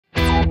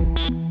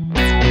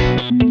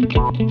In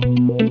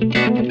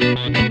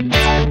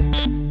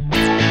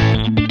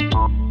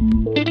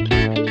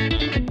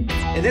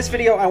this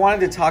video, I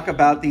wanted to talk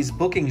about these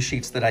booking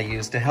sheets that I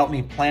use to help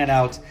me plan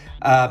out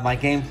my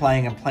game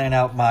playing and plan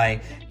out my,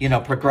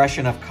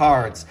 progression of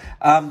cards.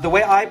 The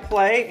way I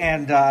play,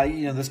 and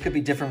this could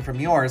be different from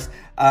yours,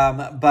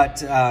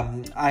 but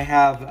I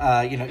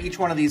have, each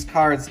one of these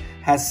cards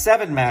has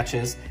 7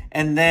 matches,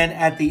 and then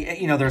at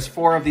the, there's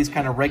 4 of these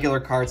kind of regular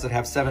cards that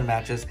have 7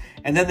 matches,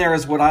 and then there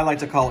is what I like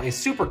to call a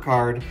super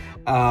card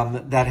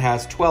that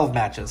has 12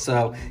 matches.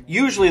 So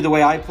usually the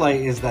way I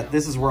play is that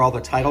this is where all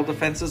the title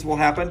defenses will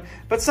happen,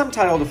 but some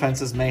title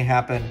defenses may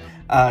happen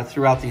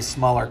throughout these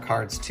smaller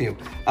cards too.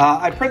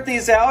 I print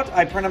these out.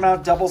 I print them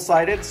out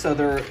double-sided,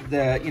 so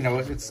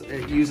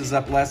it uses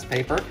up less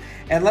paper.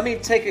 And let me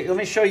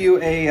show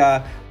you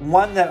a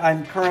one that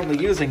I'm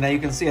currently using. Now you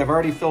can see I've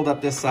already filled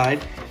up this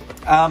side.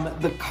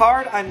 The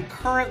card I'm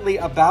currently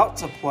about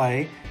to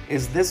play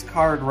is this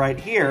card right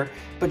here,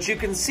 but you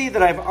can see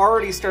that I've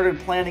already started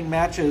planning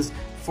matches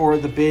for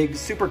the big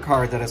super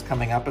card that is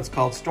coming up. It's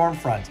called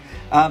Stormfront.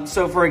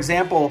 So for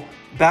example,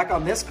 back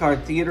on this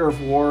card, Theater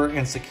of War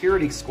and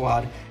Security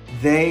Squad,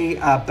 they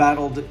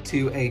battled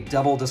to a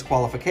double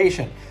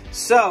disqualification.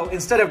 So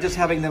instead of just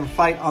having them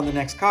fight on the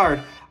next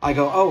card, I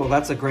go, oh, well,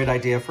 that's a great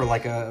idea for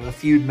like a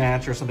feud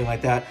match or something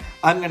like that.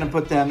 I'm going to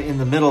put them in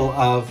the middle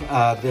of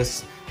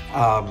this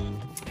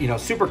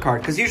super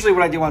card, because usually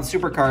what I do on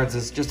super cards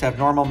is just have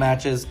normal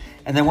matches,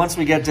 and then once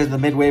we get to the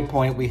midway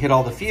point, we hit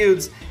all the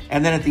feuds,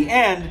 and then at the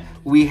end,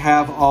 we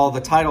have all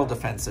the title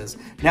defenses.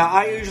 Now,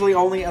 I usually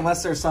only,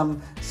 unless there's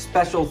some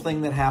special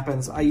thing that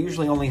happens, I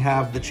usually only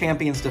have the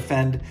champions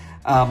defend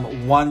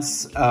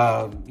once,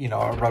 a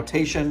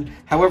rotation,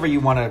 however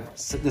you want to.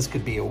 This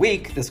could be a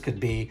week, this could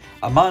be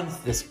a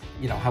month, this,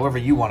 however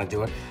you want to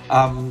do it.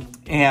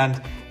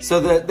 And so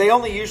they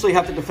only usually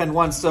have to defend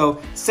once.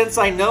 So since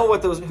I know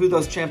who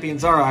those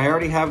champions are, I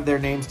already have their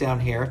names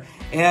down here.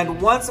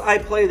 And once I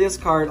play this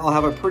card, I'll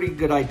have a pretty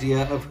good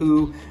idea of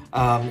who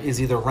is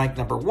either ranked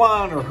number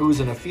 1 or who's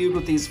in a feud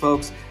with these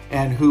folks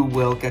and who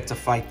will get to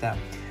fight them.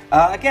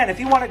 Again, if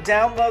you want to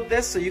download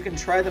this so you can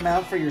try them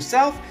out for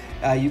yourself,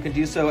 you can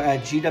do so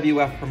at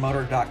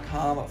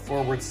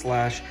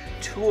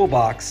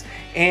gwfpromoter.com/toolbox.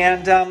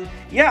 And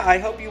I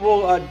hope you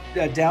will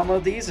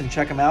download these and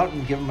check them out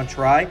and give them a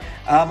try.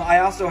 I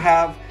also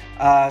have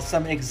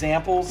some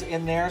examples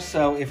in there,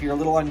 so if you're a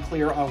little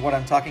unclear on what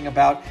I'm talking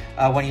about,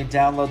 when you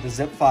download the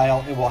zip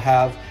file, it will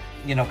have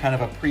kind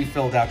of a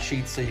pre-filled out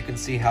sheet so you can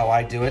see how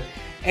I do it.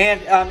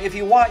 And if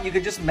you want, you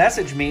could just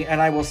message me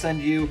and I will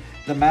send you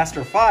the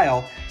master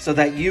file so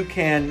that you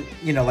can,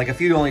 like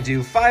if you only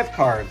do 5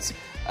 cards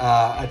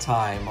a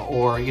time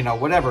or,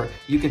 whatever,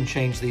 you can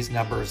change these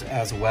numbers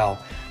as well.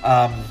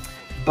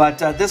 But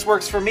this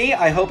works for me.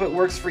 I hope it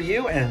works for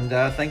you, and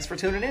thanks for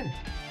tuning in.